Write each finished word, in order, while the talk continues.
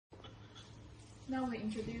Now we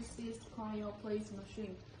introduce this Cryolipolysis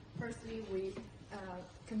machine. Firstly, we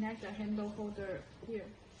connect the handle holder here.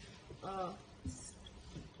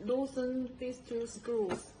 Loosen these two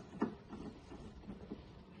screws.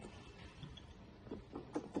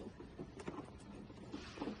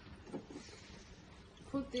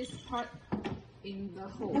 Put this part in the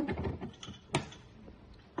hole.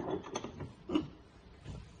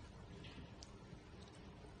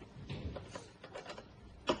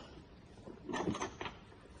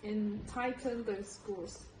 And tighten the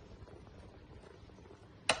screws.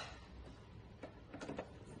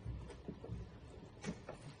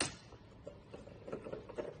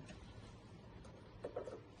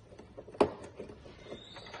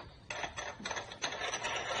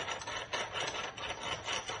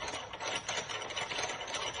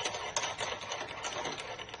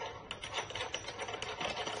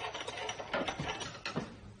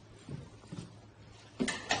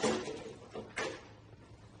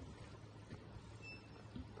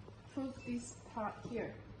 Put this part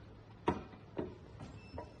here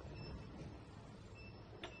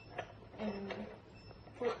and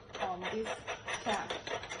put on this cap.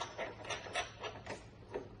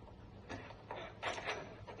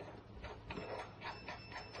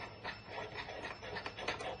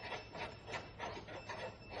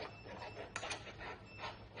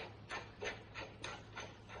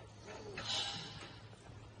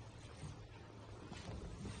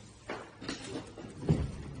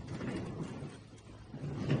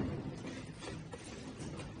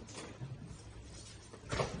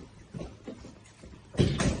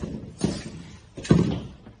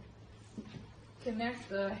 Connect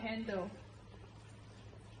the handle.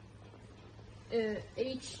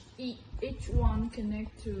 Each one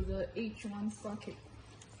connect to the H1 socket.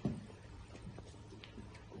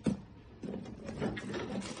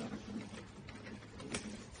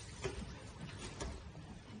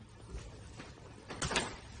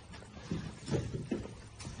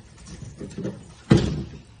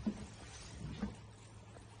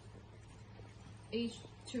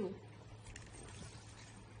 H2.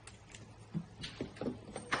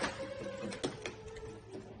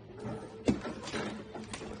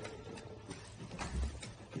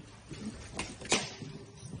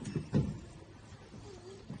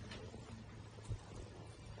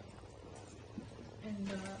 And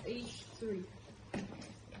H3.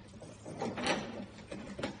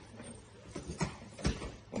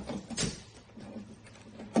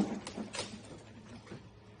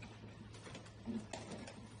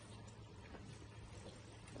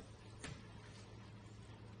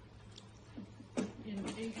 And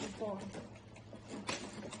H4.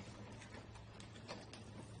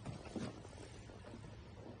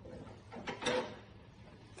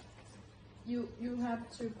 You have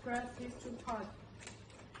to press these two parts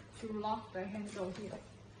to lock the handle here.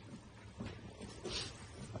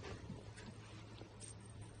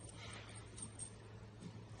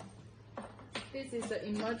 This is the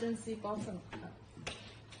emergency button.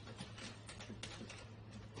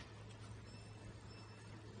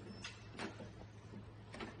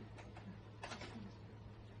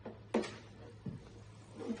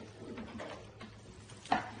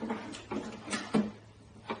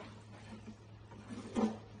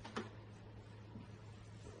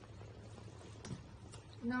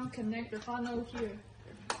 Now connect the funnel here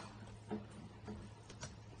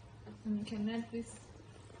and connect this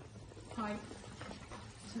pipe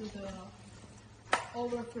to the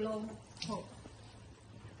overflow hole.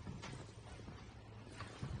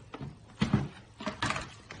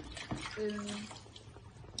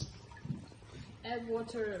 Add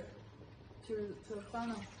water to the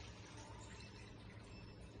funnel.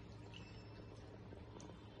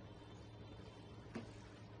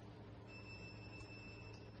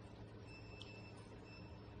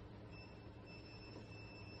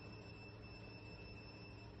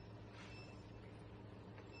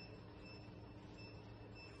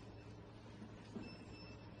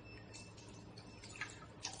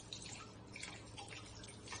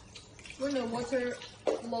 When the water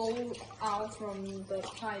flows out from the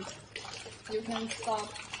pipe, you can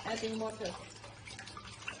stop adding water.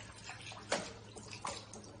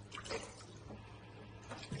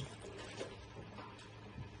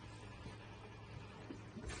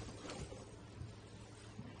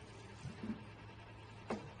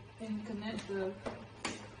 And connect the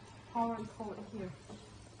power cord here.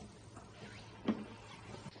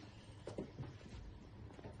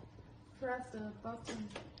 Press the button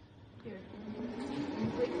here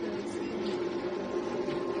and click the screen.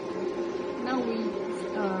 Now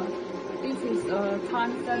this is a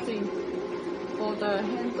time setting for the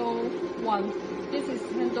handle 1. This is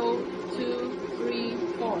handle 2,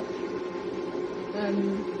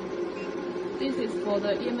 And this is for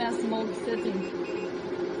the EMS mode setting.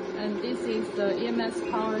 And this is the EMS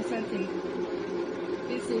power setting.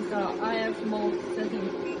 This is the IF mode setting.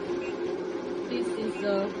 This is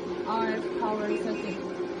the RF power setting.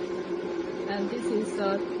 And this is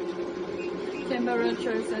the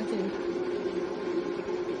temperature setting.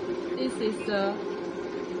 This is the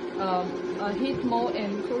heat mode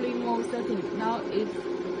and cooling mode setting. Now it's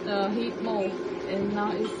the heat mode, and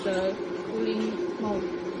now it's the cooling mode.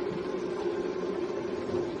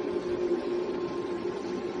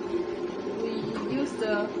 We use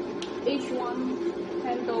the H1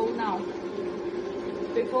 handle now.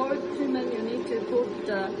 Before treatment, you need to put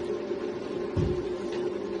the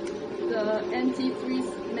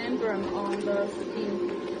anti-freeze membrane on the skin.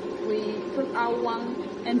 We put out one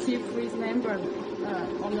anti-freeze membrane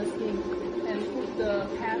on the skin and put the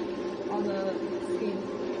pad on the skin.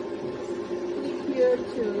 Click here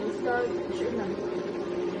to start treatment.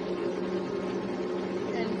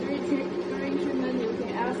 And during treatment, you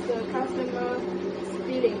can ask the customer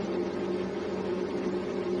feeling.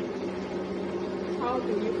 How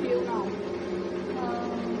do you feel now?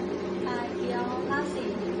 I feel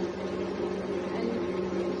nothing. And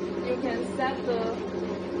you can set the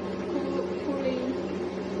cooling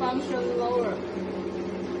function lower.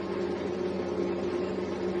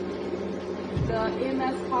 The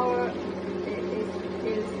EMS power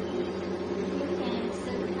is You can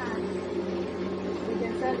set high. we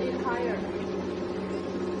can set it higher.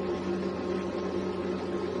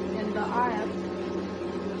 And the RF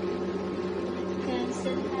Can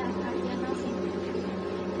set high. I feel nothing.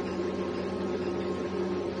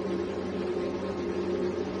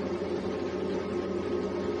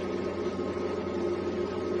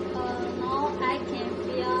 Now I can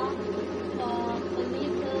feel a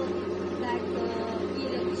little like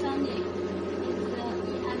electronic. It's the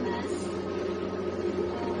EMS.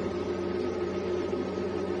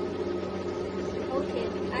 Okay,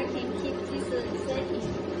 I can keep this setting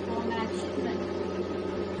for my treatment.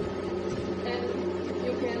 and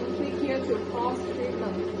you can click here to pause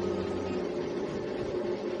treatment.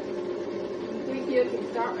 Click here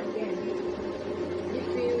to start again. If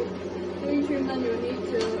you during treatment you need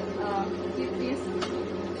to give this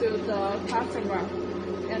to the customer,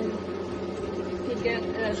 and she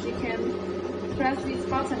can press this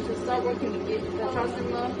button to start working if the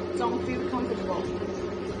customer don't feel comfortable.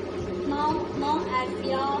 Now I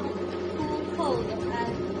feel cold and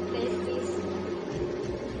this.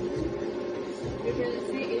 You can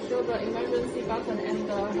see it shows the emergency button and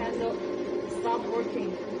the handle stop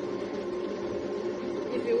working.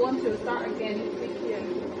 If you want to start again, click here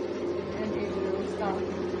and it will start.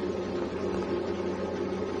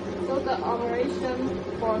 So the operation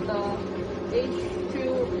for the H2,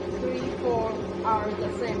 3, 4 are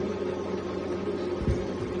the same.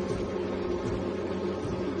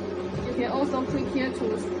 You can also click here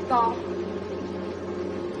to stop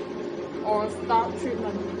or start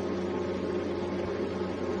treatment.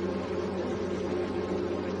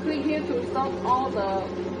 Click here to stop all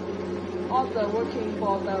the working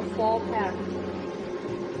for the 4 pads.